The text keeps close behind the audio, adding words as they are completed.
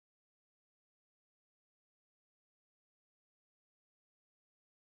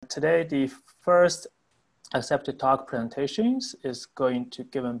Today, the first accepted talk presentations is going to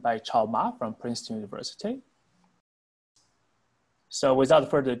given by Chao from Princeton University. So without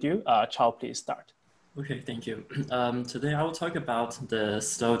further ado, Chao, please start. Okay, thank you. Today I will talk about the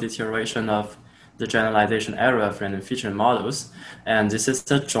slow deterioration of the generalization area of random feature models. And this is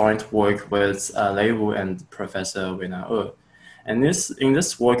a joint work with Lei Wu and Professor Weinan. And in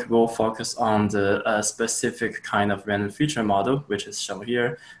this work, we'll focus on the specific kind of random feature model, which is shown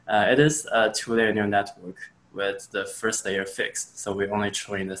here. It is a two-layer neural network with the first layer fixed. So we only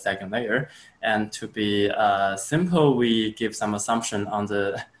train the second layer. And to be simple, we give some assumption on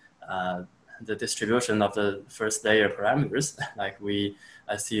the distribution of the first layer parameters, like we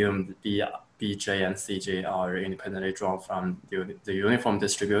assume Bj and Cj are independently drawn from the uniform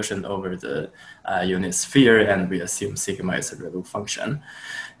distribution over the unit sphere, and we assume sigma is a Relu function.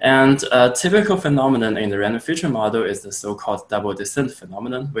 And a typical phenomenon in the random feature model is the so-called double descent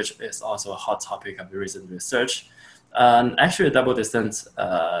phenomenon, which is also a hot topic of recent research. Actually, a double descent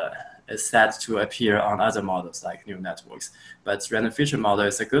is said to appear on other models like neural networks. But random feature model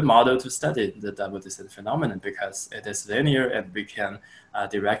is a good model to study the double descent phenomenon because it is linear and we can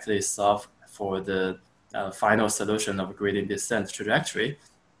directly solve for the final solution of a gradient descent trajectory.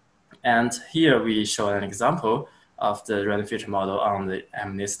 And here we show an example of the random feature model on the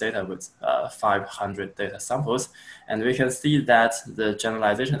MNIST data with 500 data samples. And we can see that the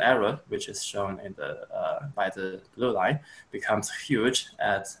generalization error, which is shown in the by the blue line, becomes huge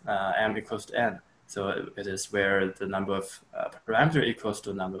at m equals to n. So it is where the number of parameter equals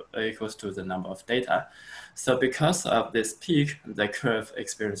to the number of data. So because of this peak, the curve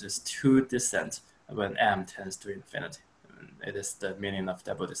experiences two descent when m tends to infinity. It is the meaning of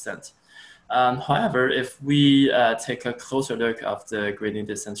double descent. However, if we take a closer look of the gradient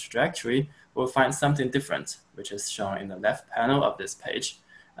descent trajectory, we'll find something different, which is shown in the left panel of this page.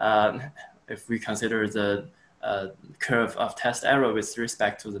 If we consider the curve of test error with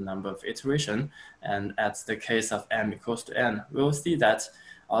respect to the number of iteration, and at the case of m equals to n, we'll see that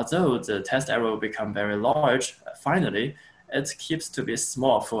although the test error will become very large, finally, it keeps to be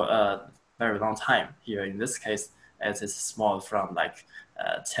small for a very long time. Here in this case, it is small from like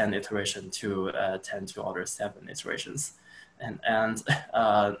 10 iteration to 10 to order 7 iterations. And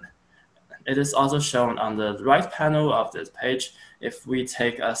it is also shown on the right panel of this page. If we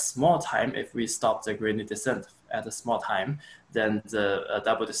take a small time, if we stop the gradient descent at a small time, then the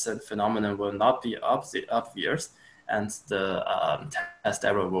double descent phenomenon will not be obvious, and the test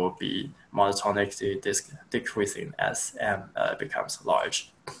error will be monotonically decreasing as m becomes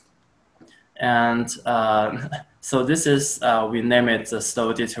large. And so this is, we name it the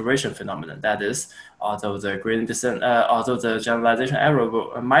slow deterioration phenomenon. That is, although the gradient descent, although the generalization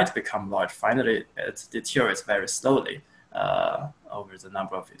error might become large, finally it deteriorates very slowly over the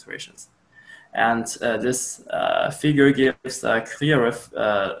number of iterations. And this figure gives a clearer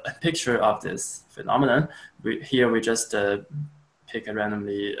picture of this phenomenon. Here we just pick a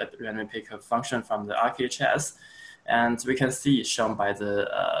randomly pick a function from the RKHS, and we can see shown by the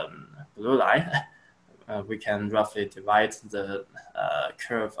blue line, we can roughly divide the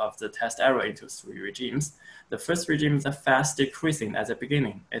curve of the test error into 3 regimes. The first regime is a fast decreasing at the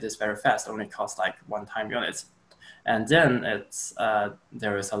beginning. It is very fast, only costs like 1 time unit. And then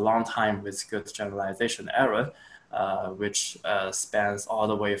there is a long time with good generalization error, which spans all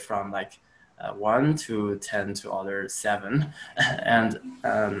the way from like 1 to 10 to order 7. And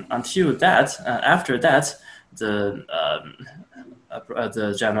until that, after that, the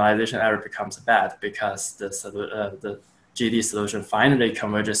generalization error becomes bad because the GD solution finally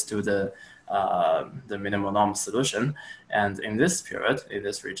converges to the minimal norm solution. And in this period, in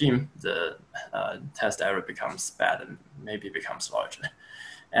this regime, the test error becomes bad and maybe becomes larger.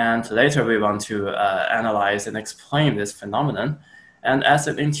 And later we want to analyze and explain this phenomenon. And as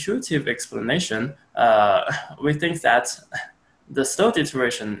an intuitive explanation, we think that the slow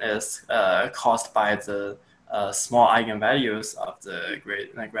deterioration is caused by the small eigenvalues of the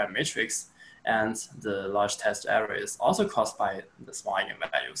gram matrix, and the large test error is also caused by the small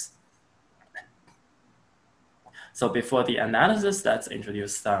eigenvalues. So before the analysis, let's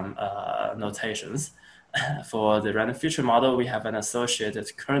introduce some notations. For the random feature model, we have an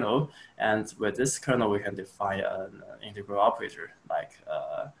associated kernel, and with this kernel, we can define an integral operator like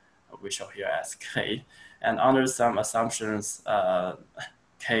we show here as k. And under some assumptions,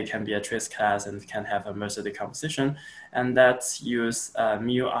 K can be a trace class and can have a Mercer decomposition, and let's use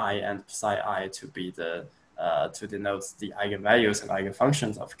mu I and psi I to be the to denote the eigenvalues and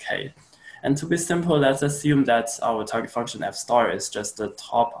eigenfunctions of K. And to be simple, let's assume that our target function f star is just the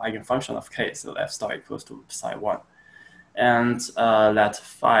top eigenfunction of K, so f star equals to psi 1. and let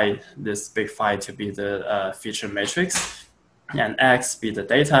phi, this big phi, to be the feature matrix, and X be the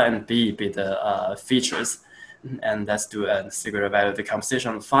data, and B be the features. And let's do a singular value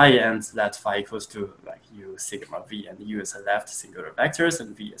decomposition of phi, and that phi equals to like U sigma V, and U is the left singular vectors,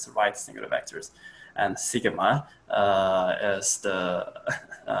 and V is the right singular vectors, and sigma is the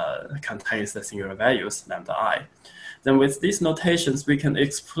contains the singular values lambda I. Then with these notations, we can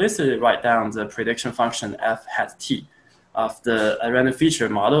explicitly write down the prediction function f hat t of the random feature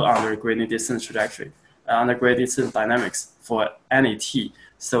model under gradient descent trajectory, under gradient descent dynamics for any t.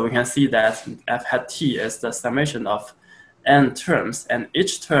 So we can see that f hat t is the summation of n terms, and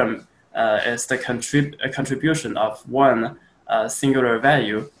each term is the contribution of one singular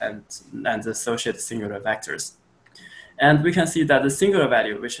value and the associated singular vectors. And we can see that the singular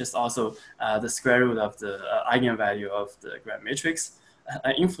value, which is also the square root of the eigenvalue of the grand matrix,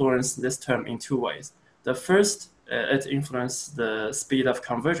 influence this term in two ways. The first, it influences the speed of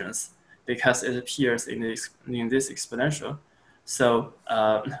convergence because it appears in this exponential. So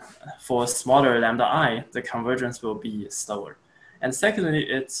for smaller lambda I, the convergence will be slower. And secondly,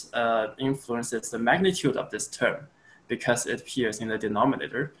 it influences the magnitude of this term because it appears in the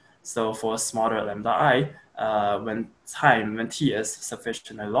denominator. So for smaller lambda I, when t is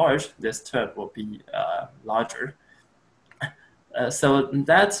sufficiently large, this term will be larger. So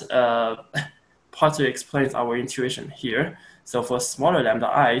that partly explains our intuition here. So for smaller lambda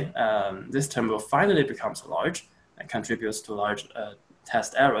I, this term will finally become large and contributes to large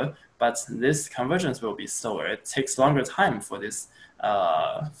test error, but this convergence will be slower. It takes longer time for this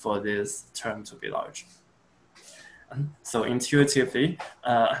term to be large. So intuitively,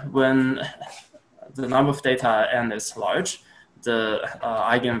 when the number of data n is large, the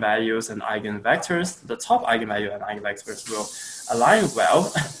eigenvalues and eigenvectors, the top eigenvalue and eigenvectors will align well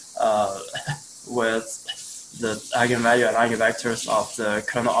with the eigenvalue and eigenvectors of the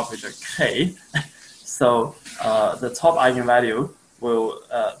kernel operator k. So the top eigenvalue will,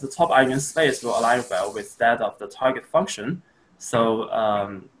 the top eigenspace will align well with that of the target function. So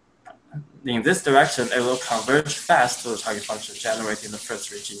in this direction, it will converge fast to the target function, generating the first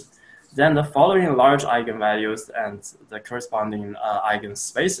regime. Then the following large eigenvalues and the corresponding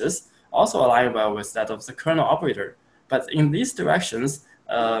eigenspaces also align well with that of the kernel operator. But in these directions,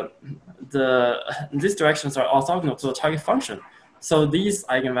 these directions are orthogonal to the target function. So these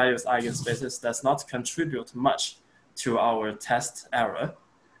eigenvalues, eigenspaces does not contribute much to our test error.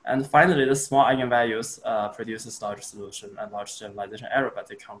 And finally, the small eigenvalues produces large solution and large generalization error, but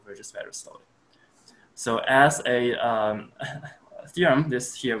they converges very slowly. So as a theorem,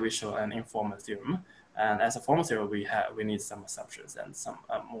 this here we show an informal theorem, and as a formal theorem, we need some assumptions and some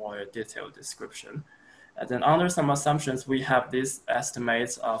more detailed description. And then under some assumptions, we have these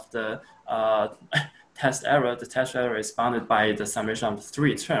estimates of the test error. The test error is bounded by the summation of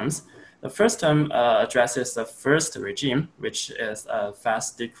three terms. The first term addresses the first regime, which is a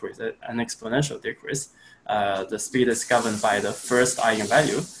fast decrease, an exponential decrease. The speed is governed by the first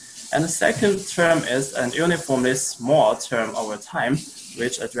eigenvalue. And the second term is an uniformly small term over time,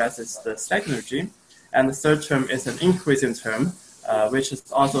 which addresses the second regime. And the third term is an increasing term, which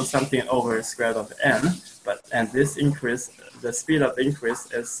is also something over square root of n. And this increase, the speed of the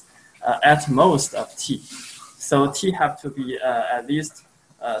increase is at most of t. So t have to be at least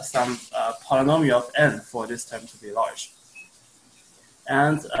some polynomial of n for this term to be large.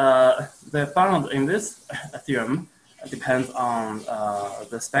 And the bound in this theorem depends on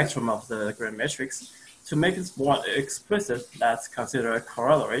the spectrum of the grand matrix. To make it more explicit, let's consider a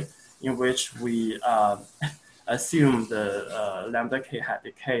corollary in which we assume the lambda k hat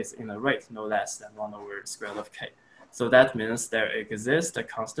decays in a rate no less than 1 over square root of k. So that means there exists a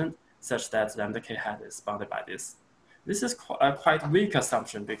constant such that lambda k hat is bounded by this. This is a quite weak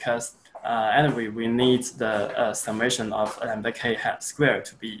assumption because anyway, we need the summation of lambda k hat squared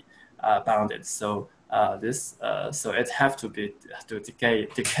to be bounded. So so it have to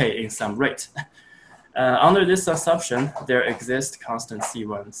decay in some rate. Under this assumption, there exists constant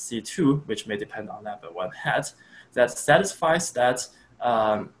C1, C2, which may depend on lambda 1 hat, that satisfies that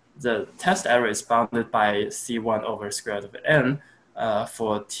the test error is bounded by C1 over square root of n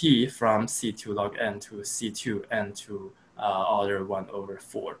for t from C2 log n to C2 n to order 1 over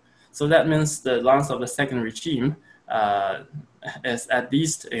 4. So that means the length of the second regime is at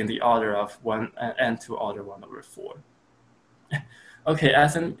least in the order of n to order 1 over 4. Okay,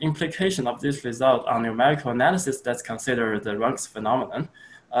 as an implication of this result on numerical analysis, let's consider the Runx phenomenon.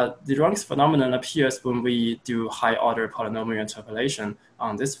 The Runx phenomenon appears when we do high-order polynomial interpolation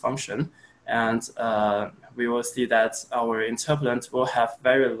on this function, and we will see that our interpolant will have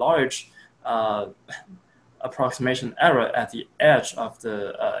very large approximation error at the edge of the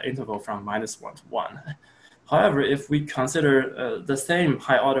interval from -1 to 1. However, if we consider the same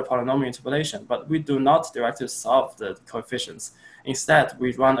high-order polynomial interpolation, but we do not directly solve the coefficients, instead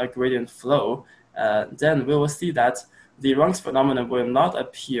we run a gradient flow, then we will see that the Runge's phenomenon will not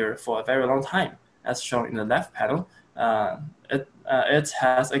appear for a very long time, as shown in the left panel. It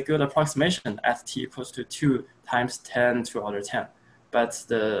has a good approximation at t equals to 2 times 10 to the order 10. But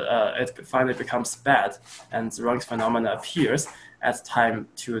it finally becomes bad, and the Runge's phenomenon appears at time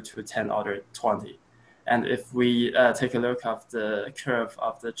 2 to 10 order 20. And if we take a look at the curve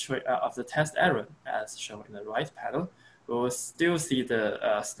of the test error, as shown in the right panel, we will still see the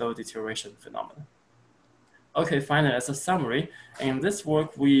slow deterioration phenomenon. Okay, finally, as a summary, in this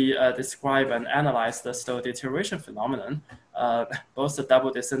work, we describe and analyze the slow deterioration phenomenon. Both the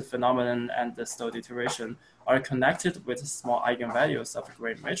double descent phenomenon and the slow deterioration are connected with small eigenvalues of a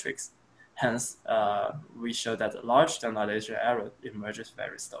gradient matrix. Hence, we show that a large generalization error emerges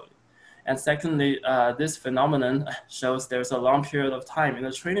very slowly. And secondly, this phenomenon shows there's a long period of time in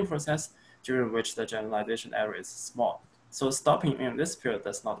the training process during which the generalization error is small. So stopping in this period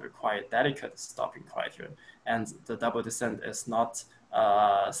does not require delicate stopping criteria, and the double descent is not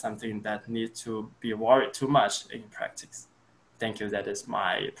something that needs to be worried too much in practice. Thank you. That is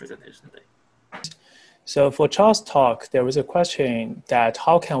my presentation today. So for Chao's talk, there was a question that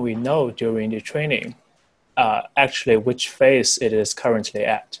how can we know during the training actually which phase it is currently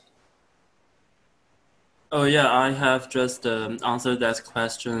at? Oh yeah, I have just answered that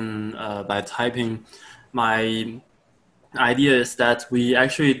question by typing. My idea is that we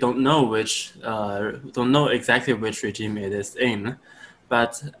actually don't know exactly which regime it is in,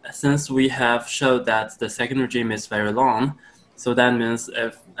 but since we have showed that the second regime is very long, so that means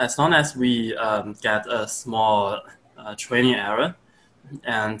as long as we get a small training error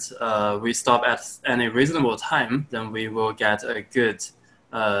and we stop at any reasonable time, then we will get a good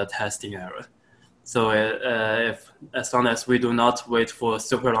testing error. So as long as we do not wait for a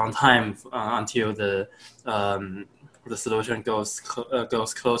super long time until the solution goes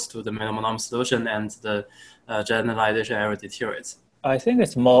close to the minimum norm solution and the generalization error deteriorates. I think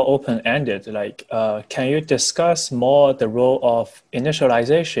it's more open-ended. Like, can you discuss more the role of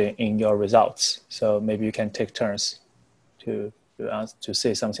initialization in your results? So maybe you can take turns to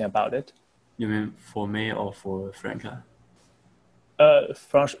say something about it. You mean for me or for Franca?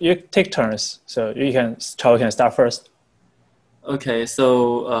 You take turns. So Chao can start first. Okay,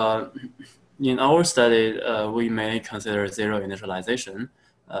 so in our study, we may consider zero initialization.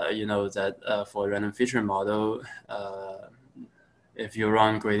 You know that for a random feature model, if you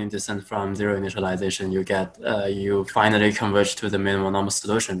run gradient descent from zero initialization, you finally converge to the minimum normal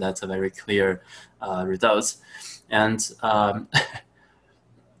solution. That's a very clear result. And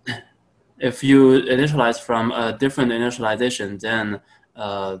if you initialize from a different initialization, then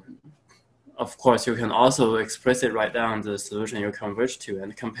of course, you can also explicitly write down the solution you converge to,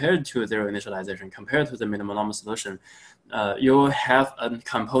 and compared to zero initialization, compared to the minimum normal solution, you will have a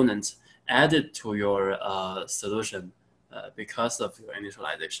component added to your solution because of your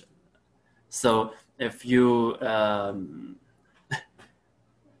initialization. So if you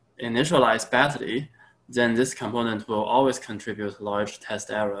initialize badly, then this component will always contribute large test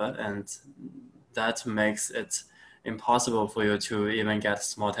error, and that makes it impossible for you to even get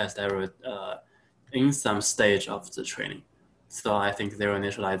small test error in some stage of the training. So I think zero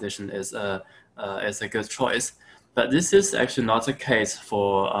initialization is a good choice. But this is actually not the case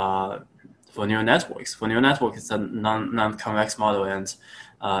for neural networks. For neural networks, it's a non-convex model, and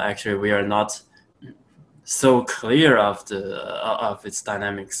actually we are not so clear of its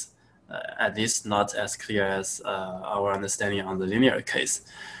dynamics, at least not as clear as our understanding on the linear case.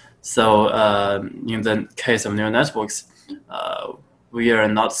 So in the case of neural networks, we are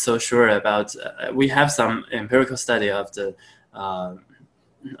not so sure about. We have some empirical study of the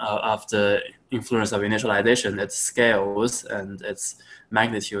influence of initialization, its scales and its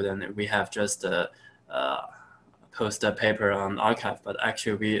magnitude, and we have just posted a paper on arXiv. But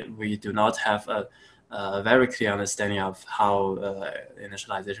actually, we do not have a very clear understanding of how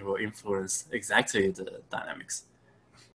initialization will influence exactly the dynamics.